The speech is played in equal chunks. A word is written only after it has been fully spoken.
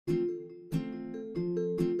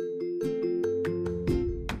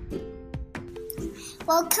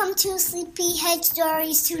Welcome to Sleepyhead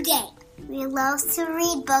Stories today. We love to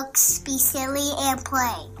read books, be silly, and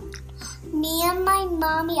play. Me and my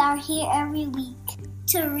mommy are here every week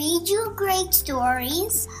to read you great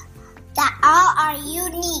stories that all are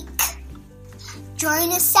unique.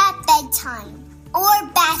 Join us at bedtime, or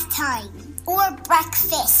bath time, or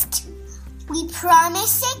breakfast. We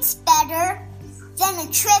promise it's better than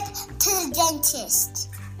a trip to the dentist.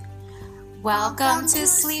 Welcome to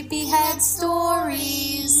Sleepyhead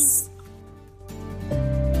Stories.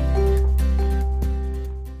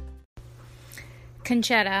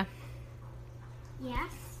 Conchetta.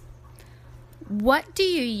 Yes? What do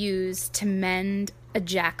you use to mend a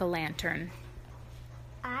jack-o'-lantern?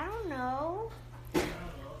 I don't know.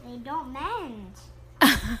 They don't mend.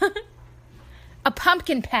 A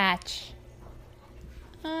pumpkin patch.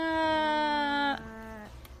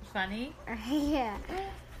 Funny. Yeah.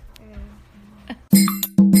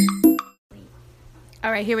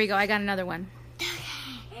 All right, here we go. I got another one.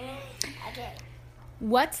 Okay.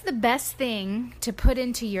 What's the best thing to put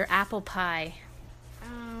into your apple pie?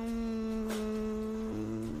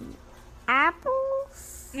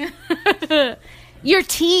 Apples? Your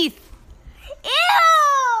teeth.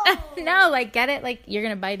 Ew! No, like get it? Like you're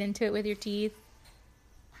going to bite into it with your teeth?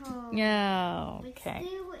 Oh. No. Okay.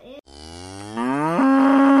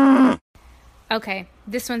 Okay,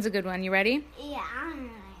 this one's a good one. You ready? Yeah.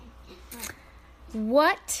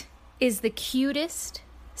 What is the cutest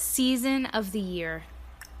season of the year?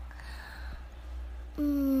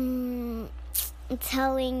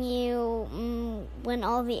 Telling you when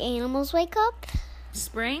all the animals wake up?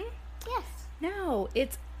 Spring? Yes. No,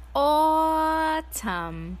 it's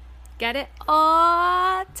autumn. Get it?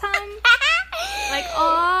 Autumn? Like,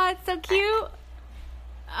 oh, it's so cute.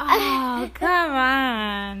 Oh, come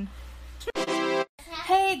on.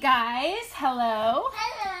 Hey, guys. Hello.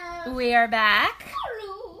 Hello. We are back.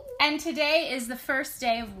 Hello. And today is the first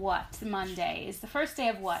day of what? Monday is the first day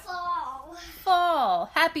of what? Fall.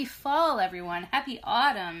 Fall. Happy fall, everyone. Happy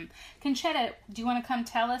autumn. Conchetta, do you want to come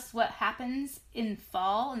tell us what happens in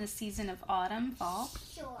fall, in the season of autumn, fall?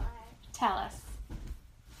 Sure. Tell us.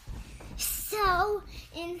 So,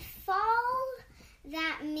 in fall,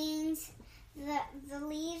 that means the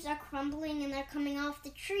leaves are crumbling and they're coming off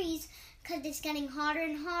the trees because it's getting hotter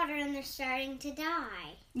and hotter and they're starting to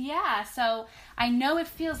die. Yeah, so I know it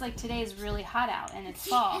feels like today is really hot out and it's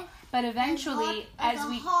fall, but eventually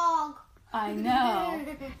hog. I know,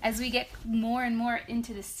 as we get more and more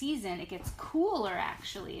into the season, it gets cooler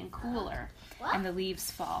actually and cooler, and the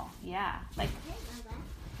leaves fall. Yeah, like,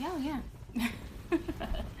 yeah.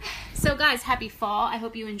 So guys, happy fall. I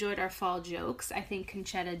hope you enjoyed our fall jokes. I think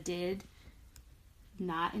Conchetta did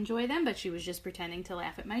not enjoy them, but she was just pretending to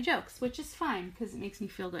laugh at my jokes, which is fine because it makes me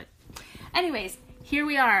feel good. Anyways, here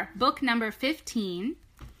we are, book number 15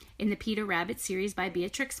 in the Peter Rabbit series by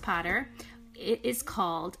Beatrix Potter. It is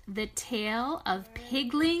called The Tale of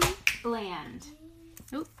Pigling Bland.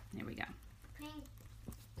 Oh, there we go.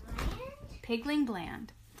 Pigling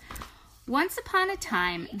Bland. Once upon a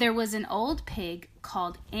time, there was an old pig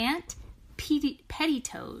called Aunt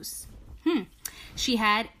Pettytoes. She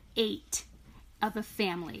had 8 of a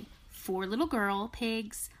family, 4 little girl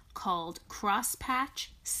pigs called Crosspatch,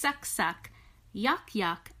 Suck Suck, Yuck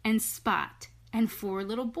Yuck, and Spot, and 4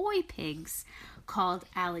 little boy pigs called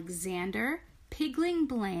Alexander, Pigling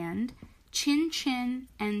Bland, Chin Chin,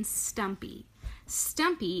 and Stumpy.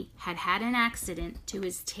 Stumpy had had an accident to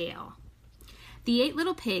his tail. The 8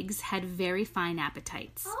 little pigs had very fine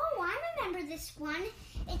appetites. Oh, I remember this one.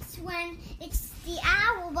 It's the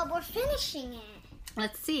owl, but we're finishing it.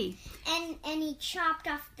 Let's see. And he chopped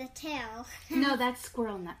off the tail. No, that's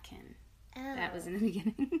Squirrel Nutkin. Oh. That was in the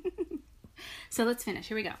beginning. So let's finish.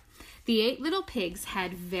 Here we go. The 8 little pigs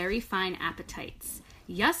had very fine appetites.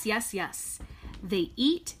 Yes, yes, yes. They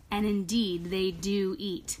eat, and indeed they do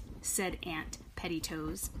eat, said Aunt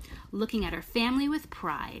Pettytoes, looking at her family with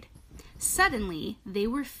pride. Suddenly, they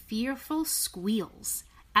were fearful squeals.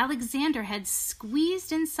 Alexander had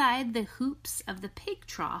squeezed inside the hoops of the pig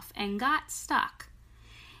trough and got stuck.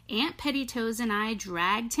 Aunt Pettytoes and I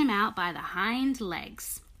dragged him out by the hind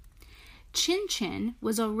legs. Chin Chin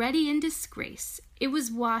was already in disgrace. It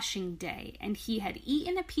was washing day, and he had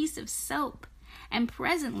eaten a piece of soap. And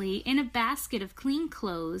presently, in a basket of clean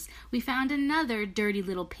clothes, we found another dirty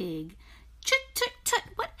little pig. Chut, tut, tut,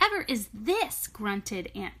 whatever is this?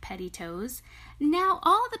 Grunted Aunt Pettytoes. Now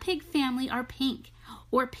all the pig family are pink,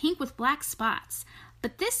 or pink with black spots.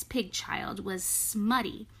 But this pig child was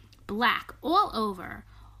smutty, black all over.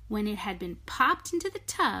 When it had been popped into the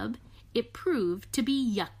tub, it proved to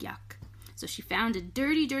be Yuck Yuck. So she found a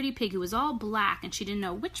dirty, dirty pig who was all black, and she didn't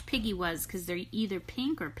know which pig he was because they're either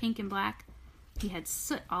pink or pink and black. He had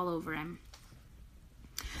soot all over him.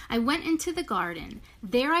 I went into the garden.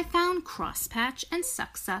 There I found Crosspatch and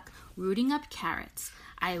Suck-Suck rooting up carrots.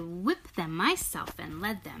 I whipped them myself and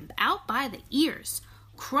led them out by the ears.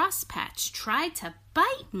 Crosspatch tried to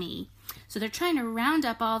bite me. So they're trying to round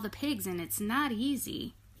up all the pigs, and it's not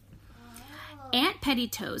easy. Aunt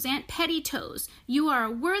Pettytoes, you are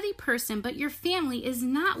a worthy person, but your family is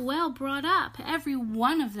not well brought up. Every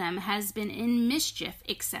one of them has been in mischief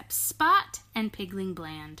except Spot and Pigling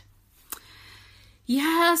Bland.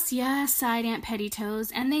 Yes, yes, sighed Aunt Pettytoes,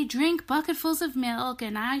 and they drink bucketfuls of milk,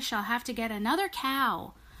 and I shall have to get another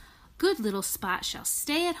cow. Good little Spot shall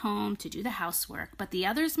stay at home to do the housework, but the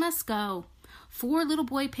others must go. 4 little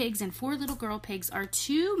boy pigs and 4 little girl pigs are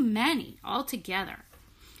too many altogether.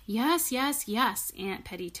 Yes, yes, yes, Aunt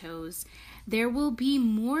Pettytoes. There will be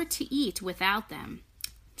more to eat without them.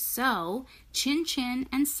 So Chin Chin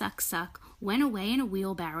and Suck Suck went away in a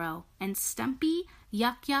wheelbarrow, and Stumpy,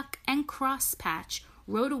 Yuck Yuck, and Crosspatch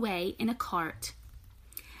rode away in a cart.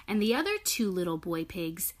 And the other 2 little boy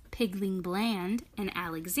pigs, Pigling Bland and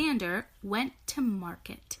Alexander, went to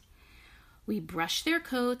market. We brushed their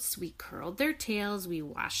coats, we curled their tails, we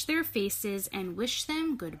washed their faces, and wished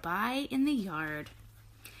them goodbye in the yard.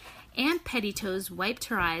 Aunt Pettytoes wiped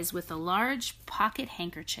her eyes with a large pocket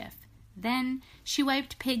handkerchief. Then she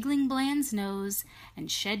wiped Pigling Bland's nose and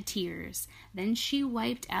shed tears. Then she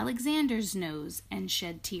wiped Alexander's nose and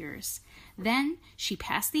shed tears. Then she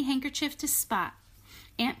passed the handkerchief to Spot.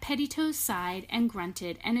 Aunt Pettytoes sighed and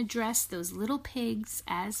grunted and addressed those little pigs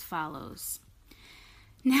as follows.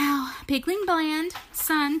 Now, Pigling Bland,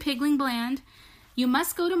 son Pigling Bland, you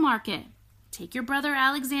must go to market. Take your brother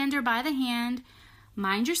Alexander by the hand.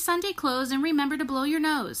 Mind your Sunday clothes and remember to blow your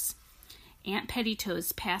nose. Aunt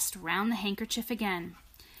Pettytoes passed round the handkerchief again.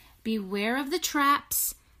 Beware of the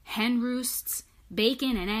traps, hen roosts,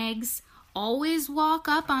 bacon and eggs. Always walk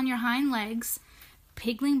up on your hind legs.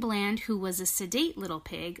 Pigling Bland, who was a sedate little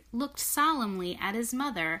pig, looked solemnly at his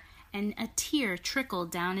mother, and a tear trickled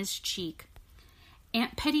down his cheek.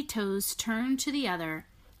 Aunt Pettytoes turned to the other.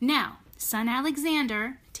 Now, son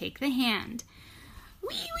Alexander, take the hand.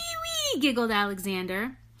 Wee, wee, wee, giggled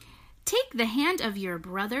Alexander. Take the hand of your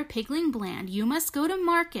brother Pigling Bland. You must go to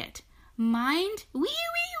market. Mind? Wee,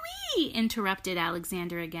 wee, wee, interrupted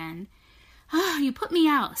Alexander again. Oh, you put me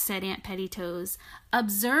out, said Aunt Pettytoes.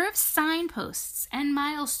 Observe signposts and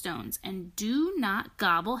milestones, and do not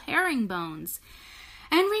gobble herringbones.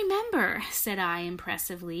 And remember, said I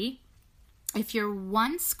impressively, if you're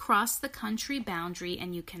once crossed the country boundary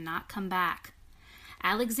and you cannot come back.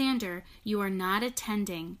 Alexander, you are not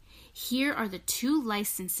attending. Here are the 2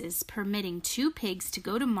 licenses permitting 2 pigs to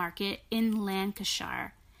go to market in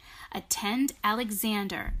Lancashire. Attend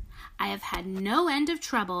Alexander. I have had no end of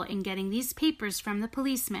trouble in getting these papers from the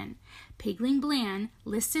policeman. Pigling Bland,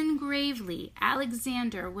 listen gravely.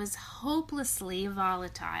 Alexander was hopelessly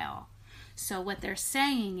volatile. So what they're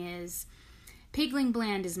saying is, Pigling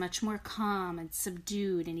Bland is much more calm and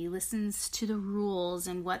subdued, and he listens to the rules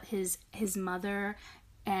and what his mother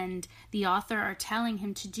and the author are telling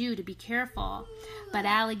him to do, to be careful. But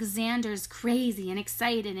Alexander's crazy and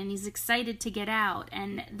excited, and he's excited to get out,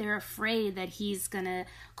 and they're afraid that he's going to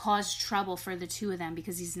cause trouble for the 2 of them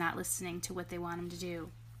because he's not listening to what they want him to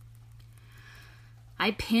do.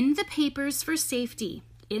 I pinned the papers for safety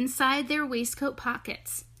inside their waistcoat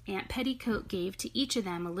pockets. Aunt Petticoat gave to each of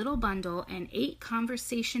them a little bundle and 8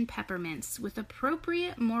 conversation peppermints with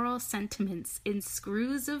appropriate moral sentiments in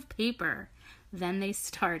screws of paper. Then they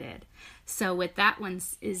started. So what that one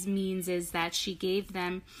means is that she gave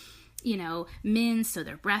them, mints so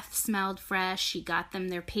their breath smelled fresh. She got them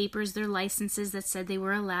their papers, their licenses that said they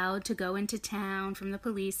were allowed to go into town from the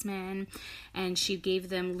policeman. And she gave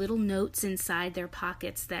them little notes inside their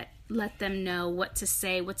pockets that let them know what to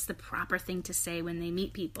say, what's the proper thing to say when they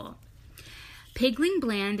meet people. Pigling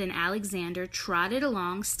Bland and Alexander trotted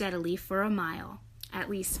along steadily for a mile. At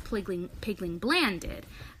least Pigling Bland did.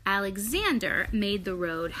 Alexander made the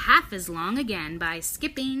road half as long again by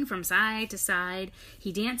skipping from side to side.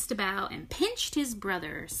 He danced about and pinched his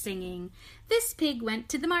brother, singing, "This pig went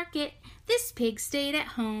to the market. This pig stayed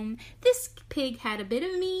at home. This pig had a bit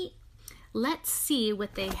of meat. Let's see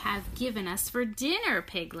what they have given us for dinner,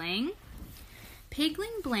 Pigling."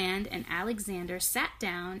 Pigling Bland and Alexander sat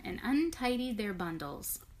down and untidied their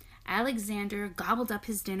bundles. Alexander gobbled up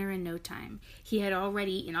his dinner in no time. He had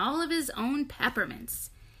already eaten all of his own peppermints.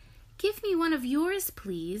 "Give me one of yours,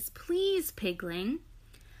 please, Pigling."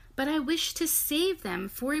 "But I wish to save them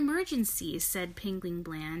for emergencies," said Pigling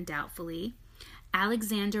Bland doubtfully.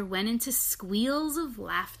 Alexander went into squeals of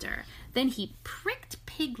laughter. Then he pricked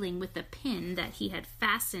Pigling with a pin that he had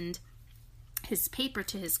fastened his paper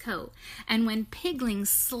to his coat, and when Pigling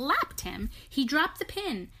slapped him, he dropped the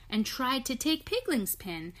pin and tried to take Pigling's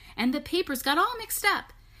pin, and the papers got all mixed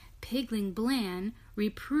up. Pigling Bland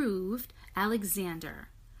reproved Alexander,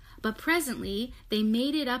 but presently they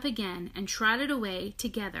made it up again and trotted away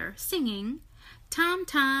together, singing, Tom,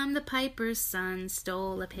 Tom, the piper's son,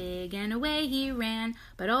 stole a pig, and away he ran,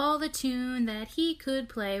 but all the tune that he could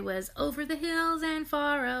play was over the hills and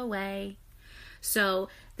far away. So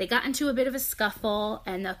they got into a bit of a scuffle,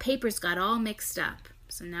 and the papers got all mixed up.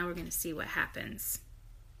 So now we're going to see what happens.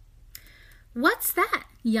 What's that,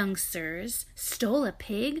 young sirs? Stole a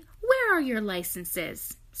pig? Where are your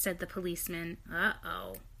licenses? Said the policeman.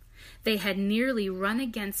 Uh-oh. They had nearly run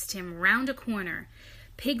against him round a corner.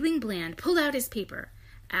 Pigling Bland pulled out his paper.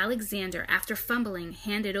 Alexander, after fumbling,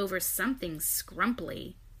 handed over something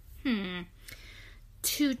scrumply.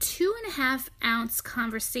 2 2.5-ounce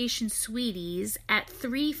conversation sweeties at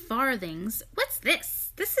 3 farthings. What's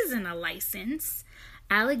this? This isn't a license.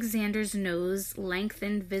 Alexander's nose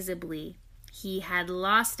lengthened visibly. He had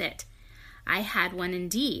lost it. I had one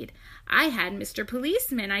indeed. I had Mr.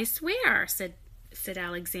 Policeman, I swear, said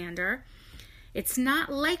Alexander. It's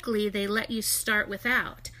not likely they let you start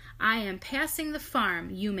without. I am passing the farm.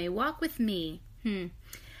 You may walk with me.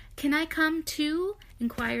 Can I come too?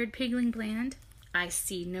 Inquired Pigling Bland. I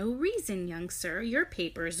see no reason, young sir. Your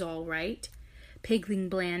paper's all right. Pigling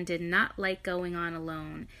Bland did not like going on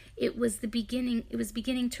alone. It was beginning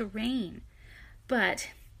to rain. But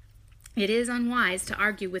it is unwise to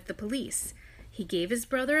argue with the police. He gave his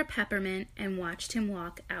brother a peppermint and watched him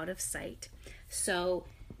walk out of sight. So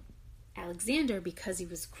Alexander, because he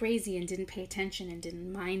was crazy and didn't pay attention and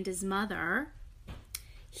didn't mind his mother,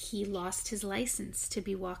 he lost his license to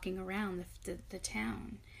be walking around the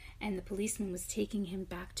town. And the policeman was taking him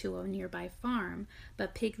back to a nearby farm,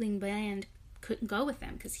 but Pigling Bland couldn't go with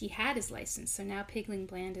them because he had his license. So now Pigling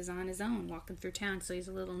Bland is on his own walking through town, so he's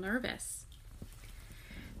a little nervous.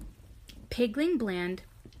 Pigling Bland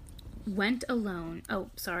went alone.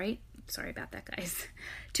 Oh, sorry about that, guys.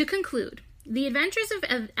 To conclude, the adventures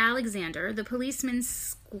of Alexander, the policeman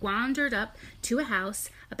squandered up to a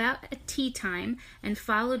house about at tea time and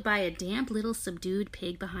followed by a damp little subdued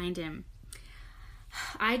pig behind him.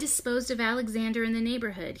 I disposed of Alexander in the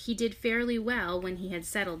neighborhood. He did fairly well when he had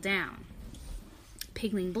settled down.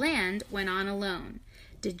 Pigling Bland went on alone.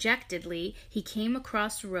 Dejectedly, he came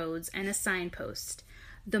across roads and a signpost.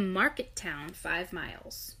 The market town, 5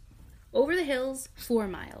 miles. Over the hills, 4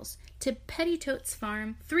 miles. To Petitot's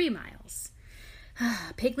farm, 3 miles.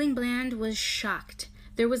 Pigling Bland was shocked.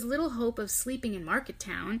 There was little hope of sleeping in Market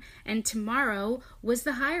Town, and tomorrow was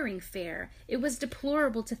the hiring fair. It was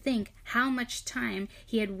deplorable to think how much time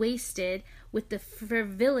he had wasted with the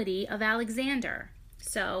frivolity of Alexander.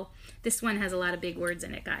 So this one has a lot of big words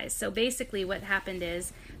in it, guys. So basically what happened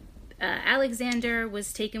is Alexander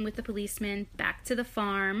was taken with the policeman back to the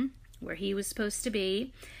farm where he was supposed to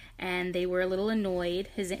be, and they were a little annoyed,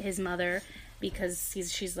 his mother, because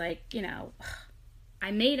she's like,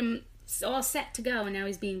 I made him all set to go, and now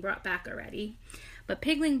he's being brought back already. But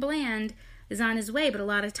Pigling Bland is on his way, but a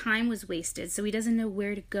lot of time was wasted, so he doesn't know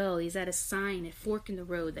where to go. He's at a sign, a fork in the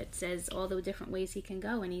road that says all the different ways he can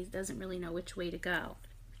go, and he doesn't really know which way to go.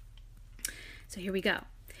 So here we go.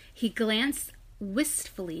 He glanced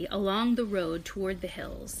wistfully along the road toward the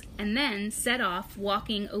hills, and then set off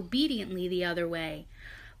walking obediently the other way,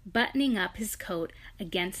 buttoning up his coat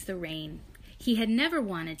against the rain. He had never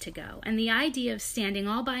wanted to go, and the idea of standing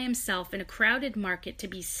all by himself in a crowded market to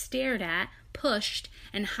be stared at, pushed,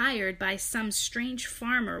 and hired by some strange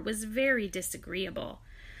farmer was very disagreeable.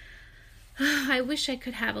 I wish I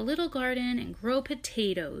could have a little garden and grow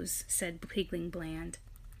potatoes, said Pigling Bland.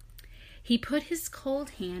 He put his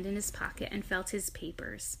cold hand in his pocket and felt his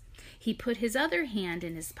papers. He put his other hand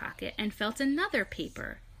in his pocket and felt another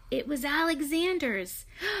paper. It was Alexander's.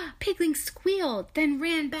 Pigling squealed, then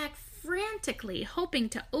ran back frantically, hoping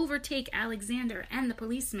to overtake Alexander and the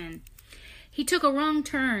policeman. He took a wrong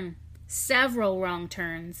turn, several wrong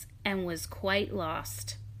turns, and was quite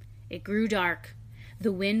lost. It grew dark.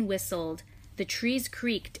 The wind whistled. The trees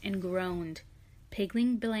creaked and groaned.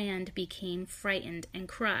 Pigling Bland became frightened and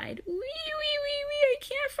cried, "Wee, wee, wee, wee, I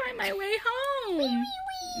can't find my way home."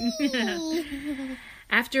 Wee, wee, wee.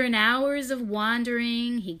 After an hour's of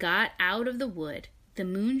wandering, he got out of the wood. The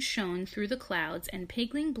moon shone through the clouds, and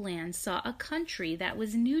Pigling Bland saw a country that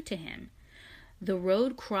was new to him. The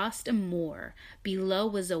road crossed a moor. Below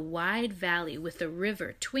was a wide valley with a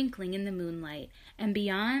river twinkling in the moonlight, and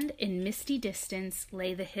beyond, in misty distance,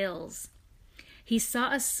 lay the hills. He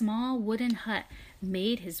saw a small wooden hut,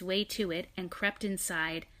 made his way to it, and crept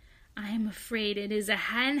inside. "I am afraid it is a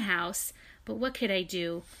hen house, but what could I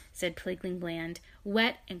do?" said Pigling Bland,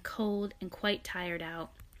 wet and cold and quite tired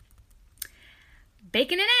out.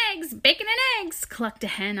 "Bacon and eggs! Bacon and eggs!" clucked a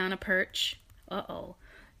hen on a perch. "Uh-oh.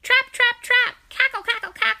 Trap, trap, trap! Cackle,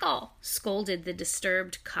 cackle, cackle!" scolded the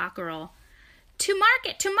disturbed cockerel. To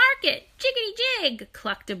market! Jiggity jig!"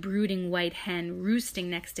 clucked a brooding white hen roosting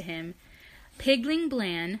next to him. Pigling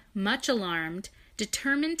Bland, much alarmed,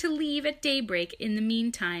 determined to leave at daybreak. In the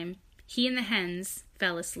meantime, he and the hens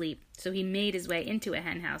fell asleep. So he made his way into a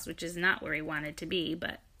hen house, which is not where he wanted to be,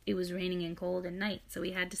 but it was raining and cold and night, so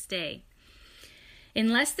he had to stay. In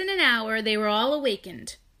less than an hour, they were all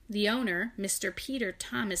awakened. The owner, Mr. Peter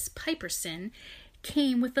Thomas Piperson,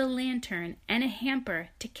 came with a lantern and a hamper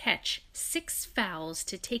to catch 6 fowls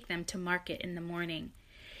to take them to market in the morning.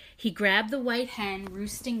 He grabbed the white hen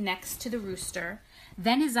roosting next to the rooster.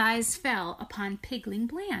 Then his eyes fell upon Pigling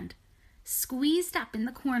Bland, squeezed up in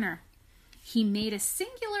the corner. He made a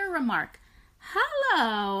singular remark.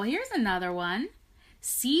 "Hello, here's another one,"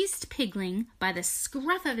 seized Pigling by the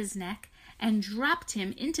scruff of his neck, and dropped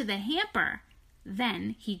him into the hamper.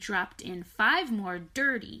 Then he dropped in 5 more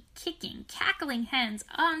dirty, kicking, cackling hens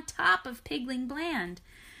on top of Pigling Bland.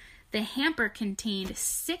 The hamper contained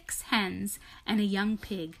 6 hens and a young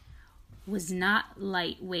pig. Was not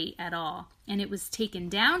lightweight at all, and it was taken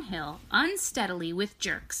downhill unsteadily with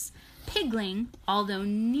jerks. Pigling, although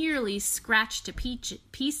nearly scratched to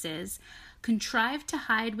pieces, contrived to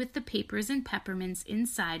hide with the papers and peppermints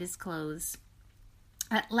inside his clothes.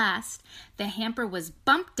 At last, the hamper was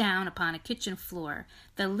bumped down upon a kitchen floor.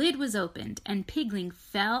 The lid was opened, and Pigling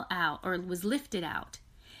fell out, or was lifted out.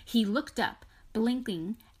 He looked up,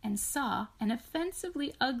 blinking, and saw an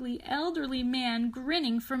offensively ugly elderly man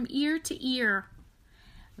grinning from ear to ear.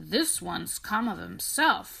 "This one's come of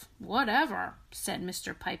himself, whatever," said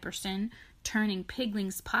Mr. Piperson, turning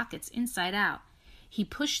Pigling's pockets inside out. He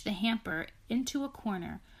pushed the hamper into a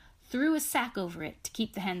corner, threw a sack over it to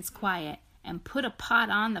keep the hens quiet, and put a pot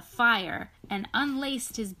on the fire, and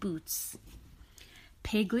unlaced his boots.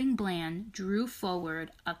 Pigling Bland drew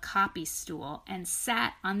forward a copy stool and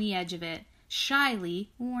sat on the edge of it, shyly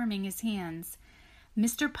warming his hands.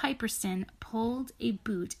 Mr. Piperson pulled a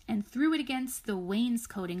boot and threw it against the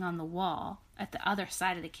wainscoting on the wall at the other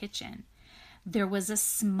side of the kitchen. There was a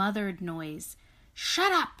smothered noise.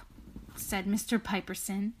 "Shut up," said Mr.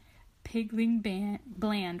 Piperson. Pigling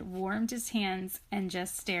Bland warmed his hands and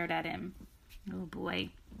just stared at him. Oh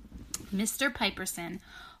boy. Mr. Piperson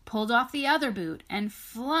pulled off the other boot and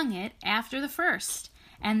flung it after the first,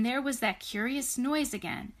 and there was that curious noise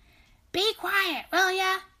again. "Be quiet, will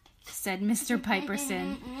ya?" said Mr.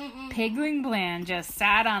 Piperson. Pigling Bland just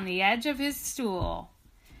sat on the edge of his stool.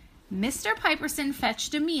 Mr. Piperson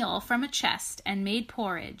fetched a meal from a chest and made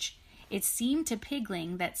porridge. It seemed to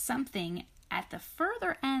Pigling that something at the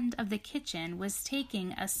further end of the kitchen was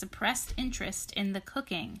taking a suppressed interest in the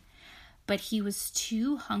cooking, but he was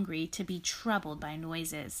too hungry to be troubled by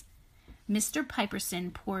noises. Mr.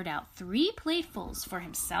 Piperson poured out 3 platefuls for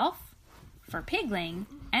himself, for Pigling,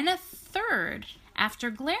 and a third.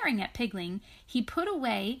 After glaring at Pigling, he put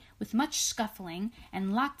away with much scuffling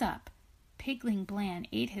and locked up. Pigling Bland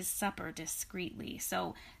ate his supper discreetly.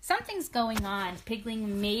 So something's going on.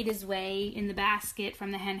 Pigling made his way in the basket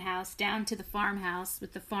from the hen house down to the farmhouse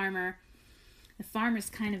with the farmer. The farmer's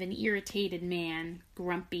kind of an irritated man,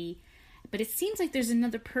 grumpy. But it seems like there's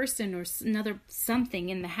another person or another something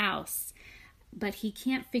in the house. But he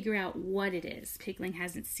can't figure out what it is. Pigling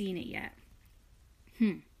hasn't seen it yet.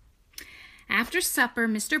 After supper,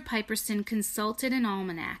 Mr. Piperson consulted an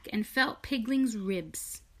almanac and felt Pigling's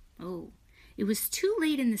ribs. Oh, it was too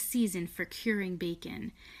late in the season for curing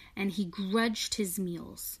bacon, and he grudged his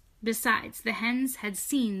meals. Besides, the hens had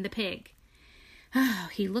seen the pig.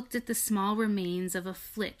 He looked at the small remains of a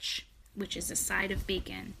flitch, which is a side of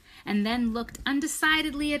bacon, and then looked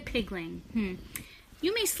undecidedly at Pigling.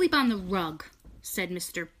 "You may sleep on the rug," said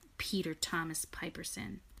Mr. Peter Thomas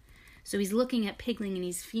Piperson. So he's looking at Pigling and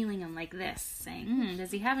he's feeling him like this, saying, does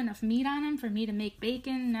he have enough meat on him for me to make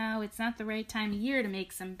bacon? No, it's not the right time of year to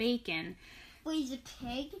make some bacon. Wait, the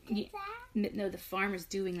pig did that? No, the farmer's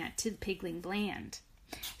doing that to Pigling Bland.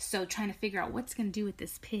 So trying to figure out what's going to do with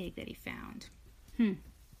this pig that he found.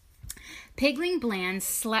 Pigling Bland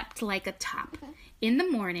slept like a top. In the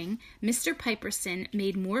morning, Mr. Piperson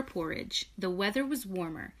made more porridge. The weather was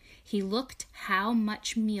warmer. He looked how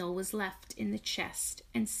much meal was left in the chest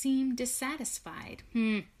and seemed dissatisfied.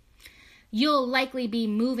 "You'll likely be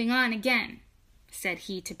moving on again," said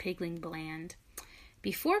he to Pigling Bland.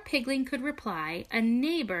 Before Pigling could reply, a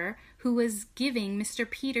neighbor who was giving Mr.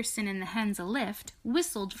 Peterson and the hens a lift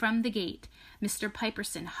whistled from the gate. Mr.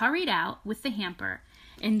 Piperson hurried out with the hamper,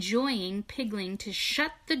 enjoining Pigling to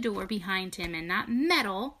shut the door behind him and not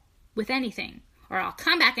meddle with anything, or I'll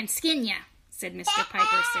come back and skin ya, said Mr.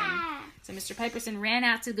 Piperson. So Mr. Piperson ran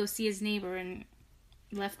out to go see his neighbor and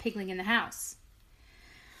left Pigling in the house.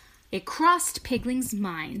 It crossed Pigling's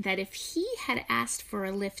mind that if he had asked for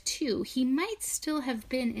a lift too, he might still have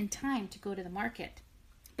been in time to go to the market.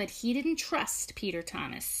 But he didn't trust Peter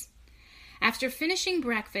Thomas. After finishing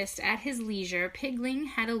breakfast at his leisure, Pigling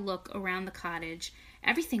had a look around the cottage.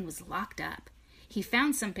 Everything was locked up. He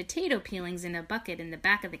found some potato peelings in a bucket in the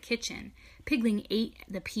back of the kitchen. Pigling ate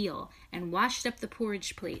the peel and washed up the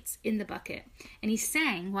porridge plates in the bucket, and he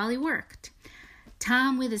sang while he worked.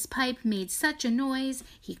 Tom with his pipe made such a noise,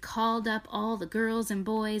 he called up all the girls and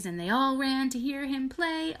boys, and they all ran to hear him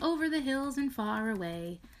play over the hills and far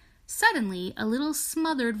away. Suddenly, a little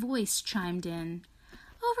smothered voice chimed in.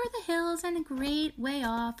 Over the hills and a great way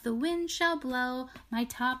off, the wind shall blow my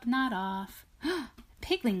top knot off.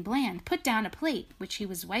 Pigling Bland put down a plate which he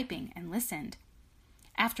was wiping and listened.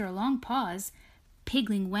 After a long pause,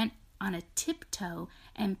 Pigling went on a tiptoe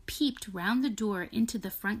and peeped round the door into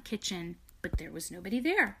the front kitchen. But there was nobody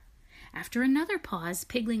there. After another pause,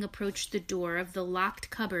 Pigling approached the door of the locked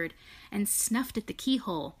cupboard and snuffed at the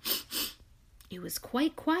keyhole. It was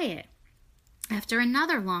quite quiet. After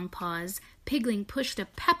another long pause, Pigling pushed a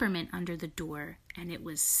peppermint under the door, and it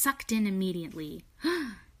was sucked in immediately.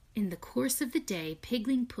 In the course of the day,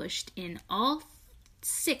 Pigling pushed in all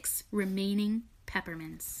 6 remaining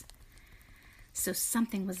peppermints. So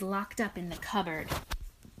something was locked up in the cupboard.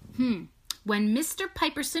 When Mr.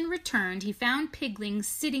 Piperson returned, he found Pigling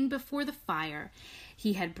sitting before the fire.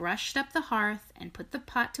 He had brushed up the hearth and put the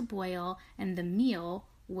pot to boil, and the meal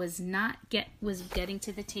was getting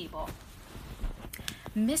to the table.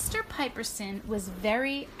 Mr. Piperson was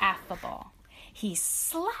very affable. He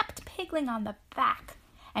slapped Pigling on the back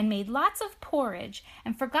and made lots of porridge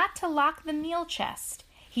and forgot to lock the meal chest.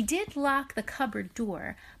 He did lock the cupboard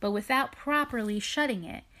door, but without properly shutting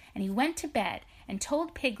it, and he went to bed and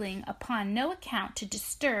told Pigling upon no account to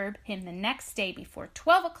disturb him the next day before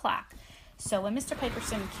 12 o'clock. So when Mr.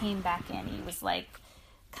 Piperson came back in, he was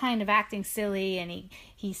kind of acting silly, and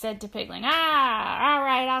he said to Pigling, all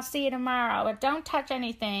right, I'll see you tomorrow, but don't touch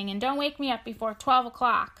anything and don't wake me up before 12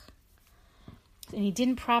 o'clock. And he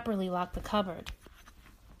didn't properly lock the cupboard.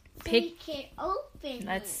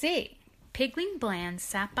 Let's see. Pigling Bland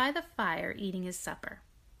sat by the fire eating his supper.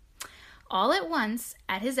 All at once,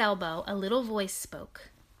 at his elbow, a little voice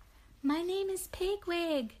spoke. My name is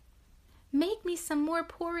Pigwig. Make me some more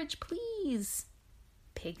porridge, please.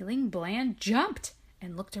 Pigling Bland jumped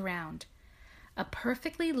and looked around. A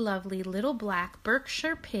perfectly lovely little black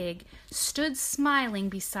Berkshire pig stood smiling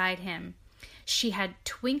beside him. She had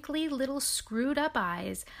twinkly little screwed-up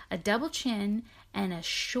eyes, a double chin, and a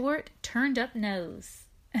short, turned-up nose.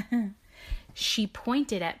 She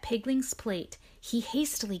pointed at Pigling's plate. He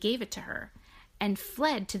hastily gave it to her and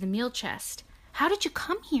fled to the meal chest. How did you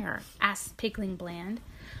come here? Asked Pigling Bland.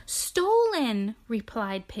 Stolen,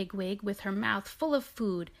 replied Pigwig, with her mouth full of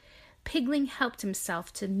food. Pigling helped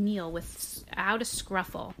himself to meal without a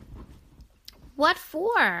scruffle. What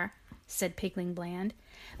for? Said Pigling Bland.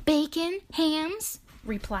 Bacon, hams,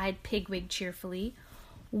 replied Pigwig cheerfully.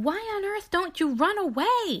 Why on earth don't you run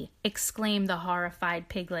away? Exclaimed the horrified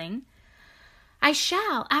Pigling. I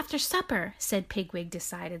shall, after supper, said Pigwig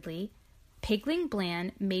decidedly. Pigling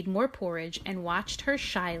Bland made more porridge and watched her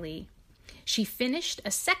shyly. She finished a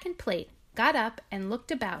second plate, got up, and looked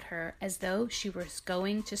about her as though she was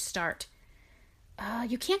going to start.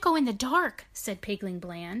 You can't go in the dark, said Pigling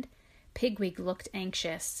Bland. Pigwig looked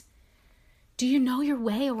anxious. Do you know your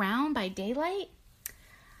way around by daylight?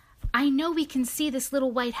 I know we can see this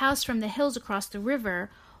little white house from the hills across the river.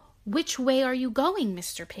 Which way are you going,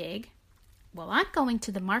 Mr. Pig? Well, I'm going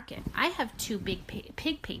to the market. I have 2 big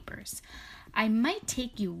pig papers. I might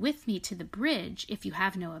take you with me to the bridge if you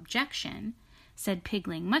have no objection, said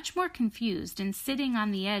Pigling, much more confused and sitting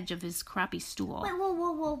on the edge of his croppy stool.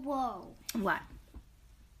 Whoa. What?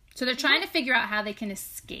 So they're trying to figure out how they can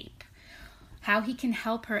escape, how he can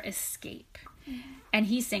help her escape. And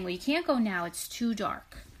he's saying, well, you can't go now. It's too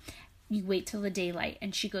dark. You wait till the daylight.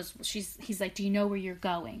 And she goes, he's like, do you know where you're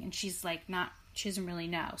going? And she's like, she doesn't really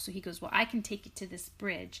know. So he goes, well, I can take you to this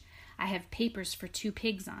bridge. I have papers for 2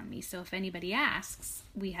 pigs on me. So if anybody asks,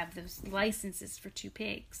 we have those licenses for 2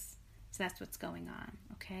 pigs. So that's what's going on.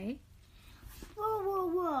 Okay?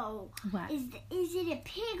 Whoa. What? Is it a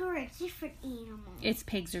pig or a different animal? It's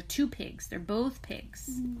pigs. They're two pigs. They're both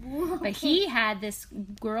pigs. Okay. But he had this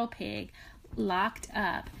girl pig locked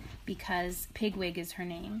up because Pigwig is her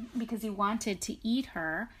name, because he wanted to eat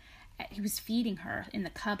her. He was feeding her in the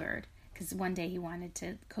cupboard because one day he wanted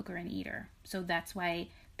to cook her and eat her. So that's why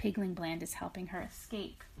Pigling Bland is helping her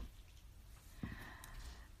escape.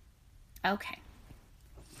 Okay.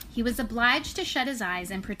 He was obliged to shut his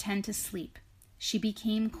eyes and pretend to sleep. She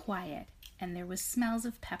became quiet, and there was smells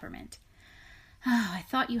of peppermint. "Oh, I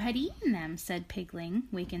thought you had eaten them," said Pigling,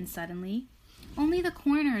 wakened suddenly. "Only the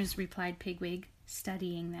corners," replied Pigwig,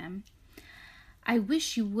 studying them. "I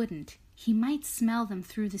wish you wouldn't. He might smell them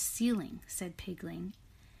through the ceiling," said Pigling.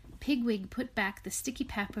 Pigwig put back the sticky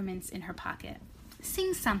peppermints in her pocket.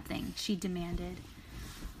 "Sing something," she demanded.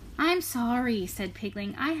 "I'm sorry," said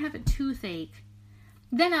Pigling. "I have a toothache."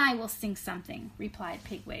 "Then I will sing something," replied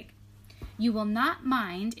Pigwig. "You will not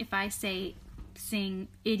mind if I sing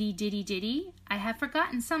itty ditty ditty? I have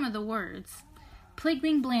forgotten some of the words."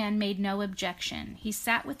 Pigling Bland made no objection. He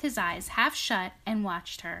sat with his eyes half shut and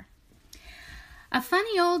watched her. "A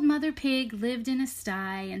funny old mother pig lived in a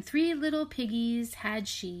sty, and 3 little piggies had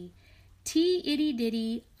she. Tee itty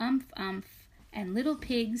ditty, umph umph, and little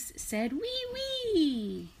pigs said wee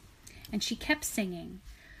wee." And she kept singing.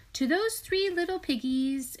 "To those 3 little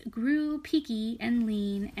piggies grew peaky and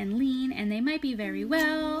lean, and they might be very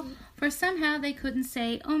well, for somehow they couldn't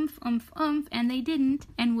say umph, umph, umph, and they didn't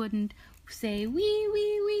and wouldn't say wee,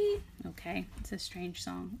 wee, wee." Okay, it's a strange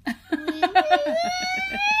song.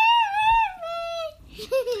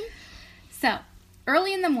 So,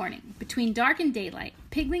 early in the morning, between dark and daylight,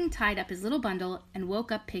 Pigling tied up his little bundle and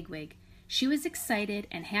woke up Pigwig. She was excited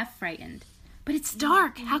and half frightened. "But it's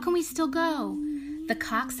dark. How can we still go? The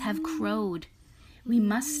cocks have crowed. We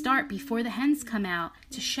must start before the hens come out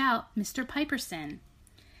to shout Mr. Piperson."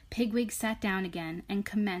 Pigwig sat down again and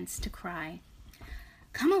commenced to cry.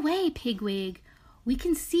 "Come away, Pigwig. We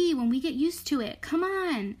can see when we get used to it. Come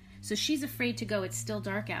on." So she's afraid to go. It's still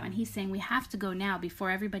dark out. And he's saying, "We have to go now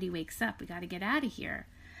before everybody wakes up. We got to get out of here."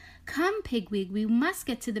 "Come, Pigwig. We must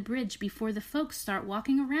get to the bridge before the folks start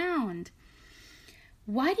walking around."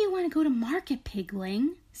 "Why do you want to go to market,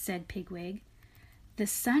 Pigling?" said Pigwig. The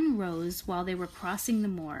sun rose while they were crossing the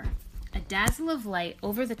moor, a dazzle of light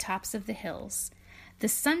over the tops of the hills. The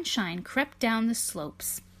sunshine crept down the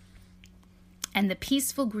slopes and the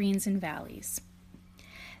peaceful greens and valleys,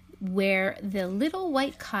 where the little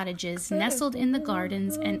white cottages nestled in the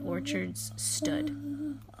gardens and orchards stood.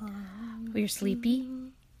 You're sleepy?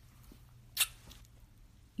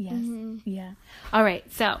 Yes. Mm-hmm. Yeah. All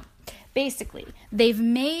right. So basically, they've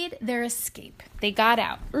made their escape. They got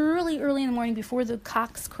out early in the morning before the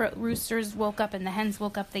roosters woke up and the hens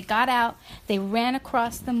woke up. They got out. They ran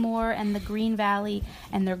across the moor and the green valley,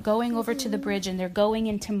 and they're going over to the bridge, and they're going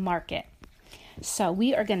into market. So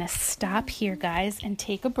we are going to stop here, guys, and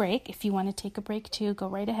take a break. If you want to take a break too, go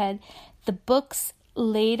right ahead. The books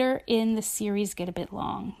later in the series get a bit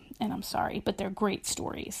long, and I'm sorry, but they're great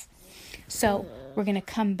stories. So we're going to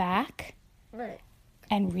come back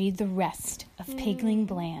and read the rest of Pigling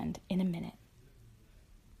Bland in a minute.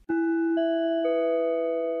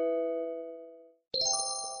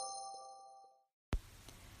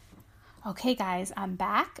 Okay, guys, I'm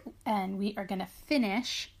back, and we are going to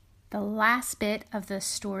finish the last bit of the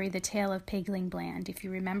story, The Tale of Pigling Bland. If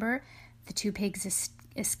you remember, the 2 pigs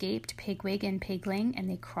escaped, Pigwig and Pigling, and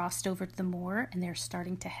they crossed over to the moor, and they're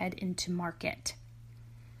starting to head into market.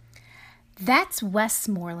 "That's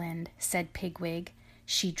Westmoreland," said Pigwig.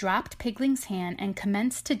 She dropped Pigling's hand and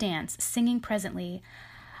commenced to dance, singing presently,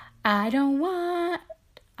 I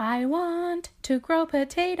want to grow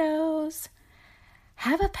potatoes."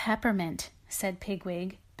 "Have a peppermint," said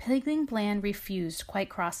Pigwig. Pigling Bland refused quite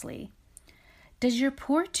crossly. "Does your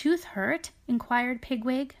poor tooth hurt?" inquired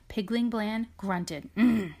Pigwig. Pigling Bland grunted.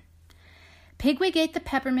 Pigwig ate the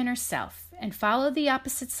peppermint herself and followed the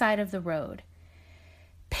opposite side of the road.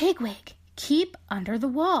 "Pigwig, keep under the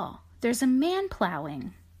wall. There's a man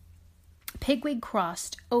plowing." Pigwig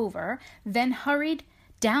crossed over, then hurried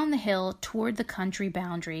down the hill toward the country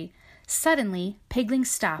boundary. Suddenly, Pigling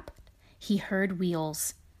stopped. He heard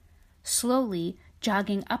wheels. Slowly,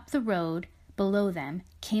 jogging up the road below them,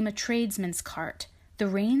 came a tradesman's cart. The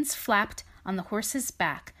reins flapped on the horse's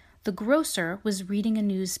back. The grocer was reading a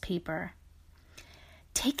newspaper.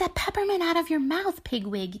 "Take that peppermint out of your mouth,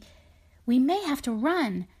 Pigwig. We may have to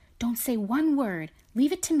run. Don't say one word.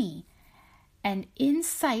 Leave it to me." "And in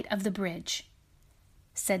sight of the bridge,"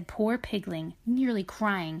 said poor Pigling, nearly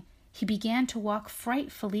crying. He began to walk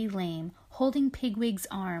frightfully lame, holding Pigwig's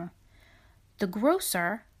arm. The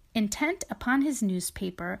grocer intent upon his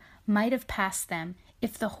newspaper, might have passed them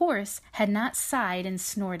if the horse had not sighed and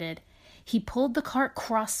snorted. He pulled the cart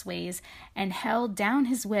crossways and held down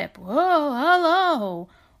his whip. "Whoa, hello!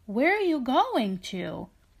 Where are you going to?"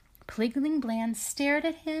 Pigling Bland stared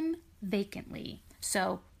at him vacantly.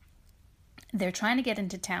 So they're trying to get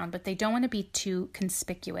into town, but they don't want to be too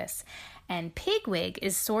conspicuous. And Pigwig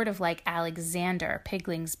is sort of like Alexander,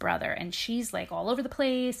 Pigling's brother. And she's like all over the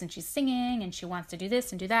place, and she's singing, and she wants to do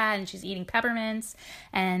this and do that, and she's eating peppermints.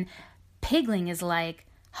 And Pigling is like,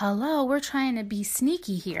 "Hello, we're trying to be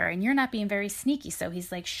sneaky here, and you're not being very sneaky." So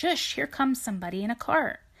he's like, "Shush, here comes somebody in a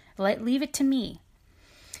cart. Leave it to me."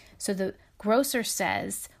 So the grocer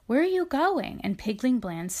says, "Where are you going?" And Pigling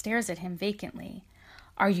Bland stares at him vacantly.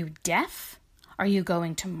 "Are you deaf? Are you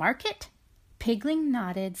going to market?" Pigling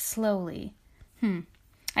nodded slowly.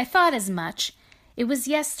 I thought as much. It was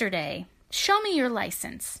yesterday. Show me your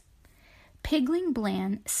license." Pigling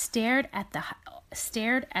Bland stared at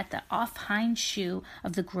the off hind shoe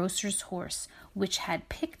of the grocer's horse, which had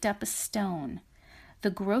picked up a stone. The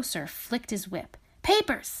grocer flicked his whip.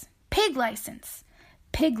 "Papers! Pig license!"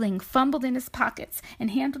 Pigling fumbled in his pockets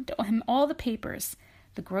and handed him all the papers.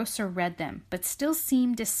 The grocer read them, but still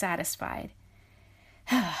seemed dissatisfied.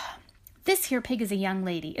 "This here pig is a young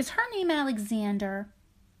lady. Is her name Alexander?"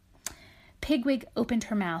 Pigwig opened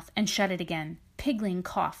her mouth and shut it again. Pigling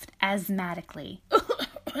coughed asthmatically.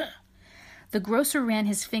 The grocer ran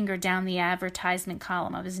his finger down the advertisement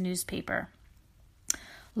column of his newspaper.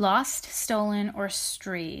 "Lost, stolen, or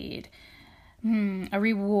strayed. A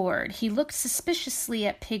reward." He looked suspiciously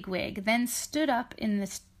at Pigwig, then stood up in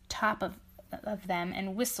the top of them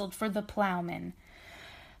and whistled for the plowman.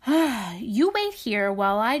 "You wait here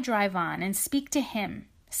while I drive on and speak to him,"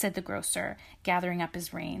 said the grocer, gathering up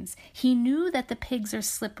his reins. He knew that the pigs are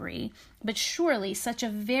slippery, but surely such a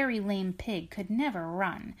very lame pig could never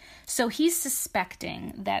run. So he's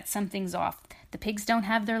suspecting that something's off. The pigs don't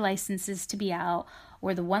have their licenses to be out,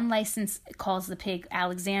 or the one license calls the pig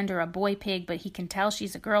Alexander a boy pig, but he can tell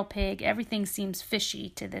she's a girl pig. Everything seems fishy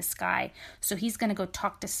to this guy, so he's going to go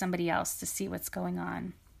talk to somebody else to see what's going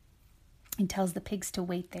on. He tells the pigs to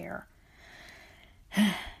wait there.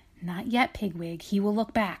 "Not yet, Pigwig. He will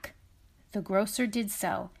look back." The grocer did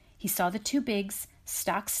so. He saw the two pigs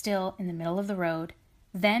stock still in the middle of the road.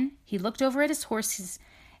 Then he looked over at his horses,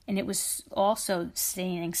 and it was also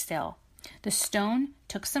standing still. The stone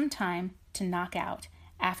took some time to knock out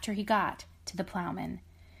after he got to the plowman.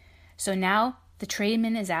 So now the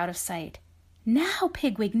tradesman is out of sight. "Now,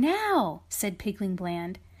 Pigwig, now," said Pigling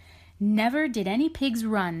Bland. Never did any pigs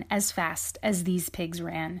run as fast as these pigs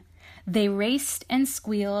ran. They raced and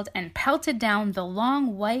squealed and pelted down the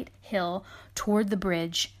long white hill toward the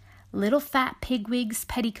bridge. Little fat Pigwig's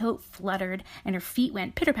petticoat fluttered, and her feet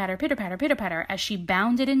went pitter-patter, pitter-patter, pitter-patter as she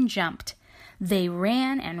bounded and jumped. They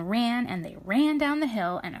ran and ran, and they ran down the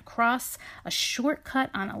hill and across a short cut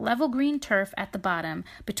on a level green turf at the bottom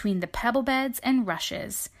between the pebble beds and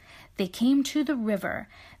rushes. They came to the river.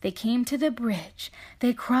 They came to the bridge.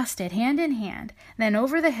 They crossed it hand in hand. Then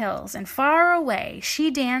over the hills and far away she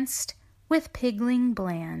danced with Pigling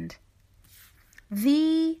Bland.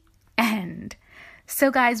 The end.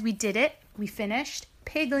 So guys, we did it. We finished.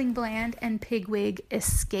 Pigling Bland and Pigwig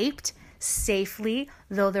escaped safely,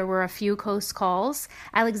 though there were a few close calls.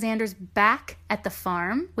 Alexander's back at the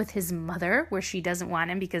farm with his mother, where she doesn't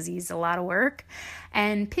want him because he's a lot of work.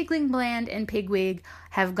 And Pigling Bland and Pigwig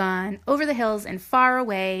have gone over the hills and far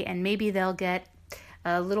away, and maybe they'll get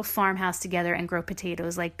a little farmhouse together and grow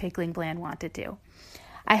potatoes like Pigling Bland wanted to.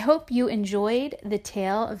 I hope you enjoyed the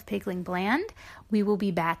tale of Pigling Bland. We will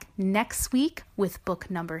be back next week with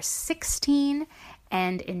book number 16,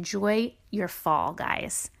 and enjoy your fall,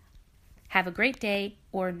 guys. Have a great day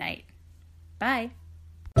or night. Bye.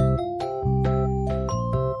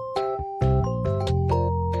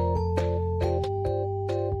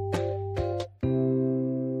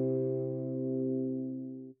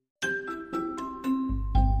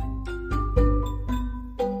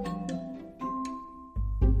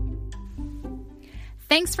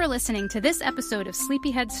 Thanks for listening to this episode of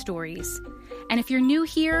Sleepyhead Stories. And if you're new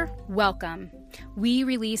here, welcome. We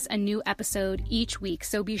release a new episode each week,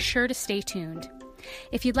 so be sure to stay tuned.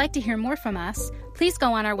 If you'd like to hear more from us, please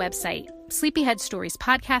go on our website,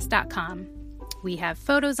 sleepyheadstoriespodcast.com. We have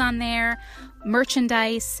photos on there,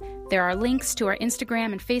 merchandise, there are links to our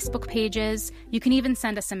Instagram and Facebook pages. You can even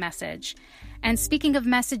send us a message. And speaking of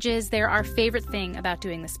messages, they're our favorite thing about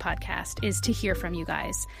doing this podcast is to hear from you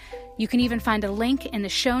guys. You can even find a link in the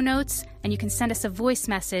show notes, and you can send us a voice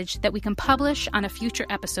message that we can publish on a future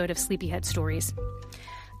episode of Sleepyhead Stories.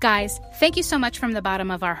 Guys, thank you so much from the bottom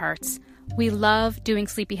of our hearts. We love doing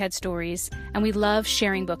Sleepyhead Stories, and we love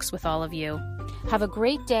sharing books with all of you. Have a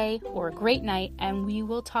great day or a great night, and we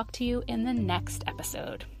will talk to you in the next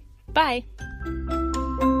episode. Bye!